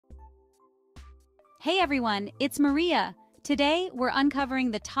Hey everyone, it's Maria. Today, we're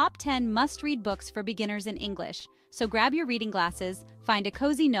uncovering the top 10 must-read books for beginners in English. So grab your reading glasses, find a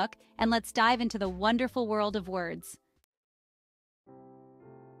cozy nook, and let's dive into the wonderful world of words.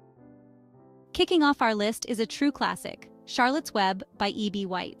 Kicking off our list is a true classic, Charlotte's Web by E.B.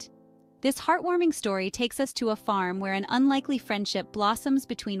 White. This heartwarming story takes us to a farm where an unlikely friendship blossoms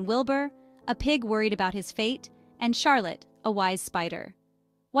between Wilbur, a pig worried about his fate, and Charlotte, a wise spider.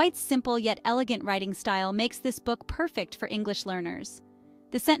 White's simple yet elegant writing style makes this book perfect for English learners.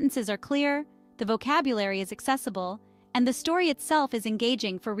 The sentences are clear, the vocabulary is accessible, and the story itself is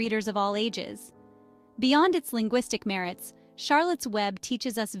engaging for readers of all ages. Beyond its linguistic merits, Charlotte's Web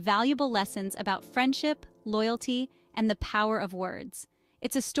teaches us valuable lessons about friendship, loyalty, and the power of words.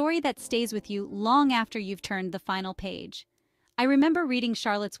 It's a story that stays with you long after you've turned the final page. I remember reading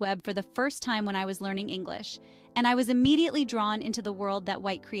Charlotte's Web for the first time when I was learning English, and I was immediately drawn into the world that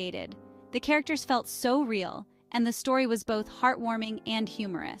White created. The characters felt so real, and the story was both heartwarming and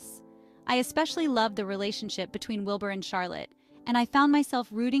humorous. I especially loved the relationship between Wilbur and Charlotte, and I found myself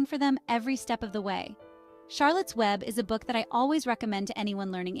rooting for them every step of the way. Charlotte's Web is a book that I always recommend to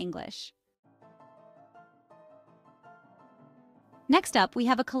anyone learning English. Next up, we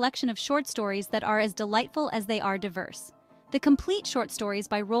have a collection of short stories that are as delightful as they are diverse. The Complete Short Stories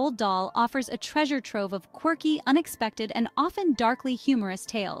by Roald Dahl offers a treasure trove of quirky, unexpected, and often darkly humorous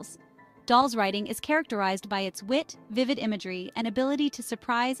tales. Dahl's writing is characterized by its wit, vivid imagery, and ability to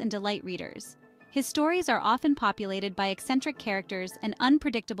surprise and delight readers. His stories are often populated by eccentric characters and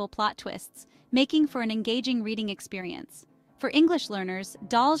unpredictable plot twists, making for an engaging reading experience. For English learners,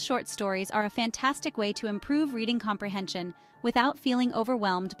 Dahl's short stories are a fantastic way to improve reading comprehension without feeling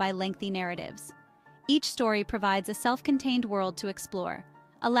overwhelmed by lengthy narratives. Each story provides a self-contained world to explore,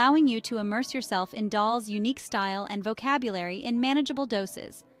 allowing you to immerse yourself in Dahl's unique style and vocabulary in manageable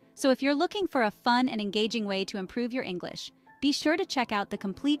doses. So if you're looking for a fun and engaging way to improve your English, be sure to check out The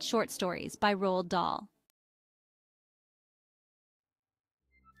Complete Short Stories by Roald Dahl.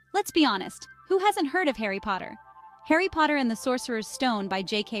 Let's be honest, who hasn't heard of Harry Potter? Harry Potter and the Sorcerer's Stone by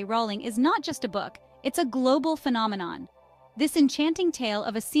J.K. Rowling is not just a book, it's a global phenomenon. This enchanting tale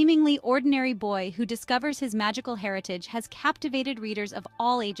of a seemingly ordinary boy who discovers his magical heritage has captivated readers of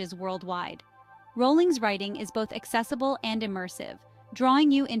all ages worldwide. Rowling's writing is both accessible and immersive,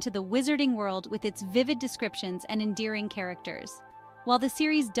 drawing you into the wizarding world with its vivid descriptions and endearing characters. While the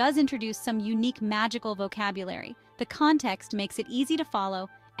series does introduce some unique magical vocabulary, the context makes it easy to follow,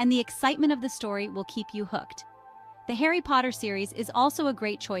 and the excitement of the story will keep you hooked. The Harry Potter series is also a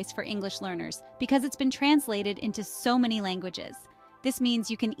great choice for English learners because it's been translated into so many languages. This means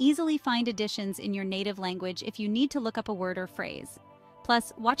you can easily find editions in your native language if you need to look up a word or phrase.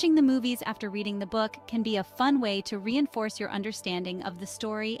 Plus, watching the movies after reading the book can be a fun way to reinforce your understanding of the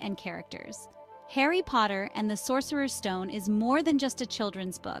story and characters. Harry Potter and the Sorcerer's Stone is more than just a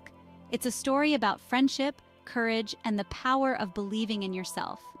children's book. It's a story about friendship, courage, and the power of believing in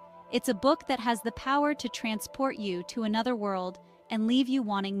yourself. It's a book that has the power to transport you to another world and leave you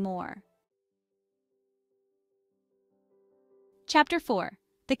wanting more. Chapter 4: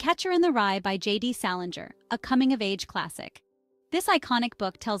 The Catcher in the Rye by J.D. Salinger, a coming-of-age classic. This iconic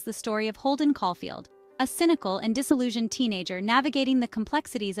book tells the story of Holden Caulfield, a cynical and disillusioned teenager navigating the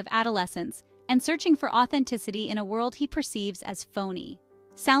complexities of adolescence and searching for authenticity in a world he perceives as phony.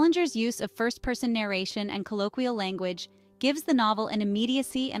 Salinger's use of first-person narration and colloquial language gives the novel an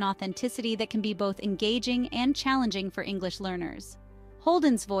immediacy and authenticity that can be both engaging and challenging for English learners.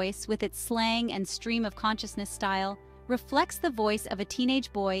 Holden's voice, with its slang and stream-of-consciousness style, reflects the voice of a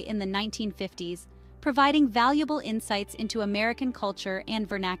teenage boy in the 1950s, providing valuable insights into American culture and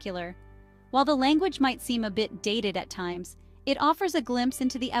vernacular. While the language might seem a bit dated at times, it offers a glimpse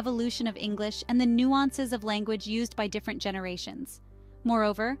into the evolution of English and the nuances of language used by different generations.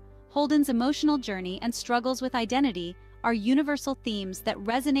 Moreover, Holden's emotional journey and struggles with identity are universal themes that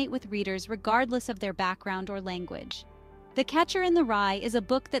resonate with readers regardless of their background or language. The Catcher in the Rye is a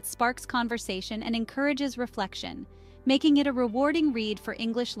book that sparks conversation and encourages reflection, making it a rewarding read for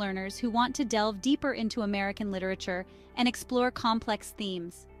English learners who want to delve deeper into American literature and explore complex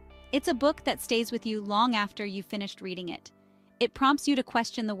themes. It's a book that stays with you long after you've finished reading it. It prompts you to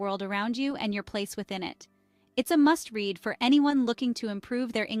question the world around you and your place within it. It's a must-read for anyone looking to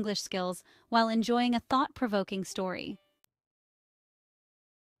improve their English skills while enjoying a thought-provoking story.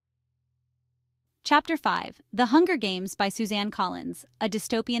 Chapter 5: The Hunger Games by Suzanne Collins, a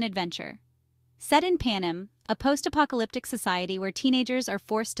dystopian adventure. Set in Panem, a post-apocalyptic society where teenagers are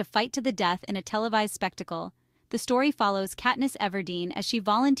forced to fight to the death in a televised spectacle, the story follows Katniss Everdeen as she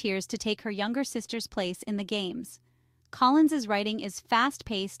volunteers to take her younger sister's place in the games. Collins's writing is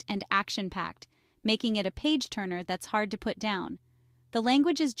fast-paced and action-packed, making it a page-turner that's hard to put down. The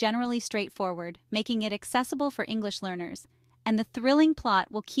language is generally straightforward, making it accessible for English learners, and the thrilling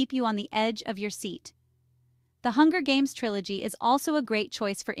plot will keep you on the edge of your seat. The Hunger Games trilogy is also a great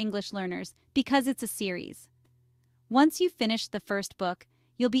choice for English learners because it's a series. Once you've finished the first book,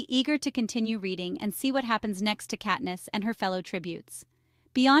 you'll be eager to continue reading and see what happens next to Katniss and her fellow tributes.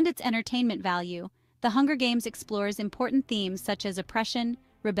 Beyond its entertainment value, The Hunger Games explores important themes such as oppression,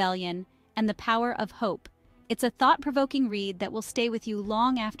 rebellion, and the power of hope. It's a thought-provoking read that will stay with you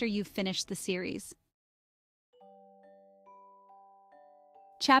long after you've finished the series.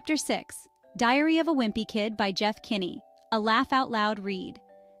 Chapter 6: Diary of a Wimpy Kid by Jeff Kinney, a laugh-out-loud read.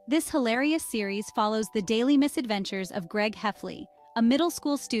 This hilarious series follows the daily misadventures of Greg Heffley, a middle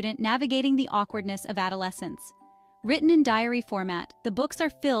school student navigating the awkwardness of adolescence. Written in diary format, the books are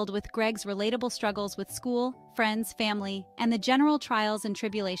filled with Greg's relatable struggles with school, friends, family, and the general trials and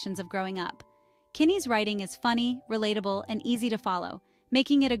tribulations of growing up. Kinney's writing is funny, relatable, and easy to follow,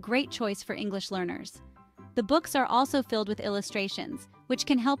 making it a great choice for English learners. The books are also filled with illustrations, which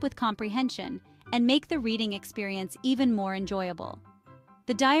can help with comprehension and make the reading experience even more enjoyable.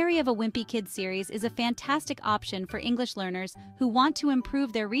 The Diary of a Wimpy Kid series is a fantastic option for English learners who want to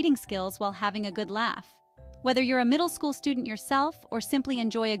improve their reading skills while having a good laugh. Whether you're a middle school student yourself or simply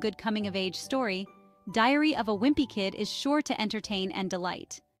enjoy a good coming-of-age story, Diary of a Wimpy Kid is sure to entertain and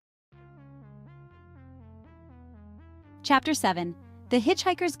delight. Chapter 7: The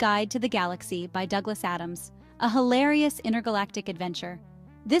Hitchhiker's Guide to the Galaxy by Douglas Adams, a hilarious intergalactic adventure.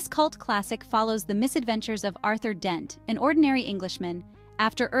 This cult classic follows the misadventures of Arthur Dent, an ordinary Englishman,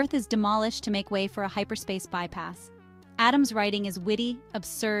 after Earth is demolished to make way for a hyperspace bypass. Adams' writing is witty,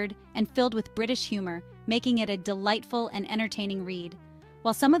 absurd, and filled with British humor, making it a delightful and entertaining read.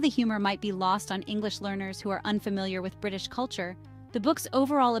 While some of the humor might be lost on English learners who are unfamiliar with British culture, the book's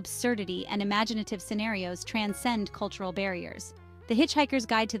overall absurdity and imaginative scenarios transcend cultural barriers. The Hitchhiker's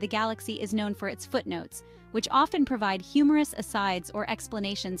Guide to the Galaxy is known for its footnotes, which often provide humorous asides or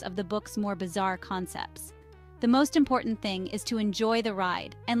explanations of the book's more bizarre concepts. The most important thing is to enjoy the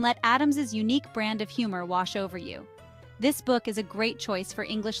ride and let Adams's unique brand of humor wash over you. This book is a great choice for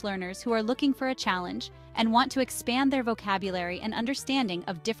English learners who are looking for a challenge and want to expand their vocabulary and understanding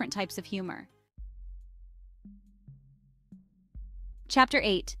of different types of humor. Chapter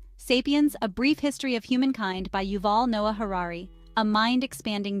 8: Sapiens: A Brief History of Humankind by Yuval Noah Harari, a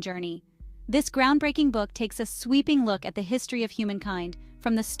mind-expanding journey. This groundbreaking book takes a sweeping look at the history of humankind,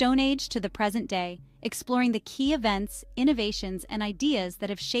 from the Stone Age to the present day, exploring the key events, innovations, and ideas that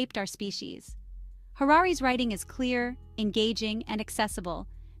have shaped our species. Harari's writing is clear, engaging, and accessible,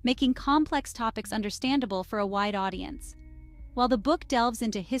 making complex topics understandable for a wide audience. While the book delves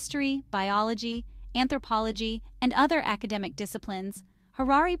into history, biology, anthropology, and other academic disciplines,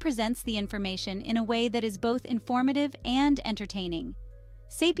 Harari presents the information in a way that is both informative and entertaining.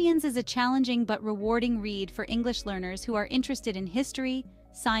 Sapiens is a challenging but rewarding read for English learners who are interested in history,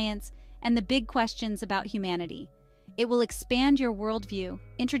 science, and the big questions about humanity. It will expand your worldview,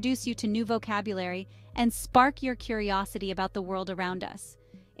 introduce you to new vocabulary, and spark your curiosity about the world around us.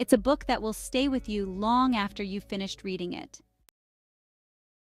 It's a book that will stay with you long after you've finished reading it.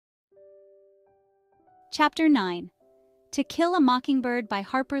 Chapter 9: To Kill a Mockingbird by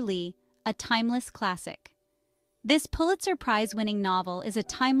Harper Lee, a timeless classic. This Pulitzer Prize-winning novel is a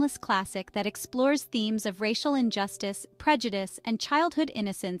timeless classic that explores themes of racial injustice, prejudice, and childhood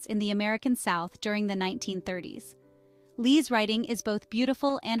innocence in the American South during the 1930s. Lee's writing is both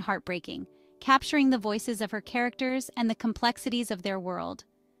beautiful and heartbreaking, capturing the voices of her characters and the complexities of their world.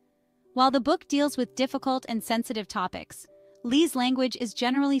 While the book deals with difficult and sensitive topics, Lee's language is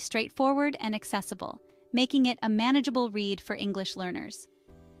generally straightforward and accessible, making it a manageable read for English learners.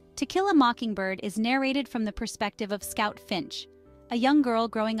 To Kill a Mockingbird is narrated from the perspective of Scout Finch, a young girl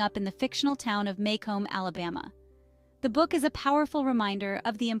growing up in the fictional town of Macomb, Alabama. The book is a powerful reminder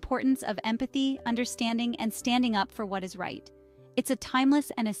of the importance of empathy, understanding, and standing up for what is right. It's a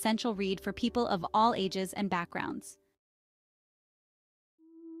timeless and essential read for people of all ages and backgrounds.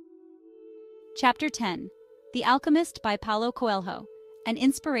 Chapter 10: The Alchemist by Paulo Coelho, an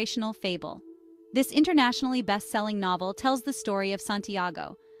inspirational fable. This internationally best-selling novel tells the story of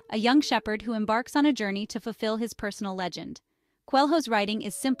Santiago, a young shepherd who embarks on a journey to fulfill his personal legend. Coelho's writing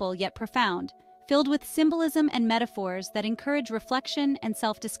is simple yet profound, filled with symbolism and metaphors that encourage reflection and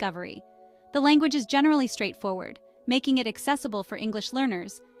self-discovery. The language is generally straightforward, making it accessible for English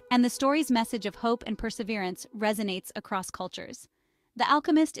learners, and the story's message of hope and perseverance resonates across cultures. The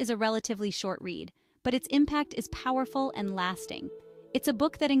Alchemist is a relatively short read, but its impact is powerful and lasting. It's a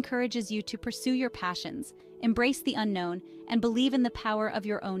book that encourages you to pursue your passions, embrace the unknown, and believe in the power of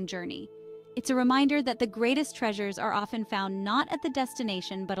your own journey. It's a reminder that the greatest treasures are often found not at the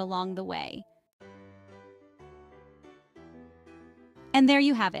destination but along the way. And there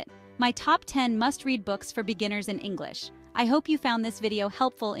you have it, my top 10 must-read books for beginners in English. I hope you found this video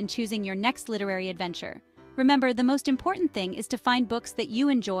helpful in choosing your next literary adventure. Remember, the most important thing is to find books that you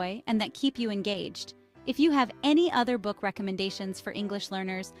enjoy and that keep you engaged. If you have any other book recommendations for English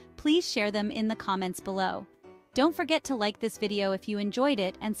learners, please share them in the comments below. Don't forget to like this video if you enjoyed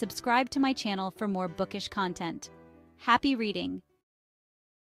it and subscribe to my channel for more bookish content. Happy reading!